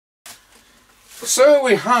So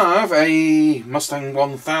we have a Mustang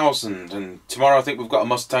 1000, and tomorrow I think we've got a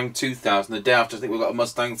Mustang 2000. The day after I think we've got a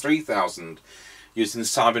Mustang 3000 using the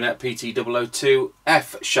Cybernet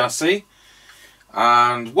PT002F chassis.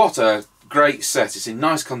 And what a great set. It's in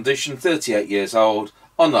nice condition, 38 years old,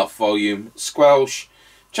 on-off volume, squelch,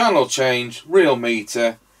 channel change, real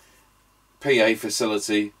meter, PA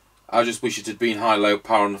facility. I just wish it had been high-low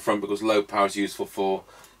power on the front, because low power is useful for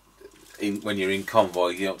when you're in convoy.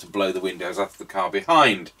 You don't have to blow the windows out of the car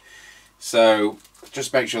behind. So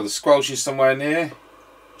just make sure the squelch is somewhere near,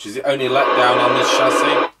 which is the only letdown on this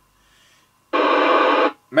chassis.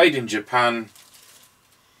 Made in Japan.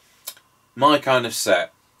 My kind of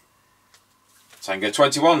set. Tango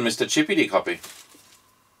 21, Mr. Chippie copy.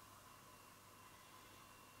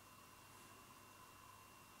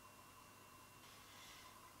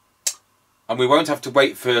 And we won't have to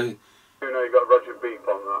wait for... You know you got Roger beep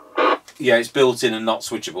on that. Yeah, it's built in and not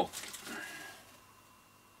switchable.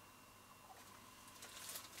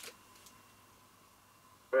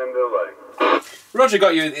 End of the lane. Roger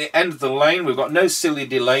got you at the end of the lane. We've got no silly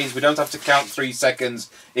delays. We don't have to count 3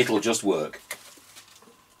 seconds. It'll just work.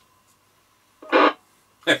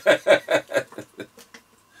 Lancaster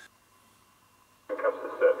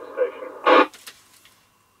service station.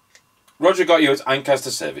 Roger got you at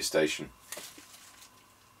Lancaster service station.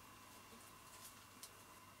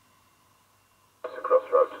 That's a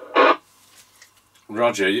crossroads.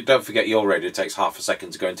 Roger, don't forget your radio takes half a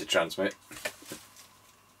second to go into transmit.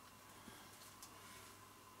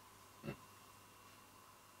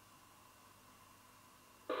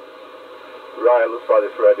 Right, looks like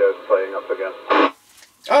this radio's playing up again.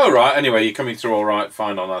 Oh, right. Anyway, you're coming through all right.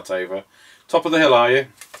 Fine on that, Ava. Top of the hill, are you?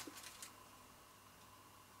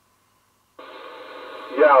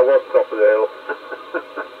 Yeah, I was top of the hill.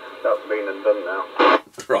 That's been and done now.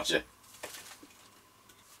 Roger.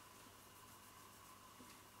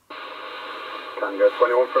 Tango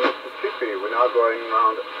 21 from Mr. Chippie. We're now going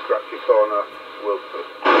round Scratchy Corner,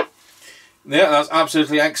 Wilford. Yeah, that's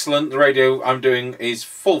absolutely excellent. The radio I'm doing is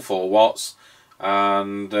full 4 watts.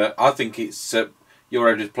 And I think it's your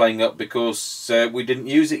radio's playing up because we didn't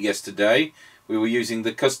use it yesterday. We were using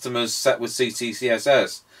the customer's set with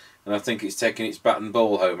CCCSS. And I think it's taking its bat and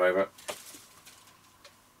ball home over.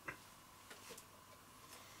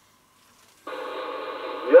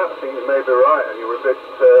 Yeah, I think you may be right, and you were a bit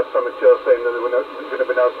premature saying that there were going to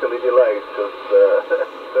be no silly delays, because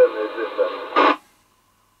certainly exist then.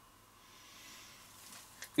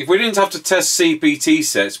 If we didn't have to test CPT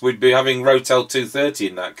sets, we'd be having Rotel 230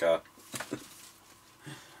 in that car.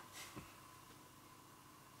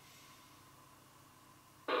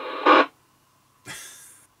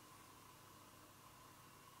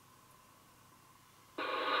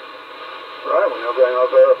 Right, we're now going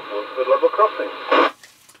over Wilford Level Crossing.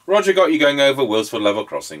 Roger got you going over Wilsford Level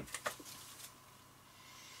Crossing.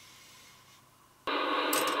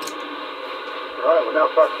 Right, we're now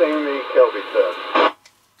passing the Kelby turn.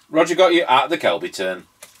 Roger got you at the Kelby turn.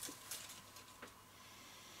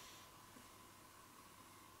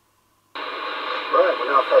 Right,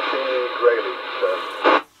 we're now passing the Greyleys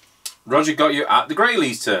turn. Roger got you at the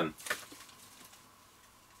Greyleys turn.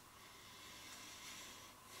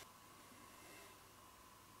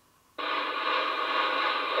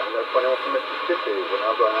 Tango 21 from Mr. Chippie. We're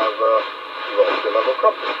now going over Rossby Level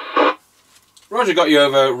Crossing. Roger got you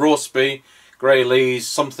over Rossby, Greyleys,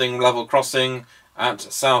 something level crossing at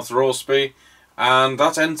South Rossby. And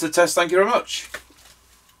that ends the test. Thank you very much.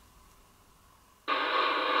 Roger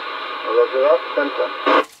that,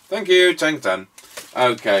 10-10. Thank you, 10-10.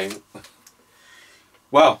 Okay.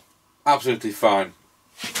 Well, absolutely fine.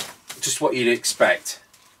 Just what you'd expect.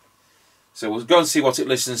 So we'll go and see what it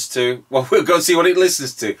listens to. Well, we'll go and see what it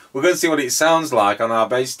listens to. We're going to see what it sounds like on our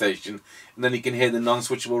base station. And then you can hear the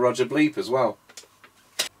non-switchable Roger bleep as well.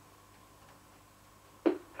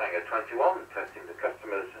 Tango 21, testing the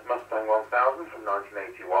customer's Mustang 1000 from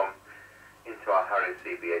 1981 into our Harris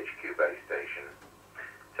CBHQ base station.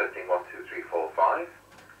 Testing 1, 2, 3, 4, 5,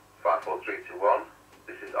 5, 4, 3, 2, 1.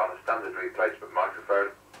 This is on a standard replacement microphone.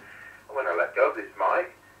 And when I let go of this mic,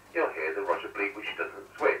 you'll hear the Roger bleep, which doesn't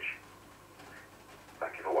switch.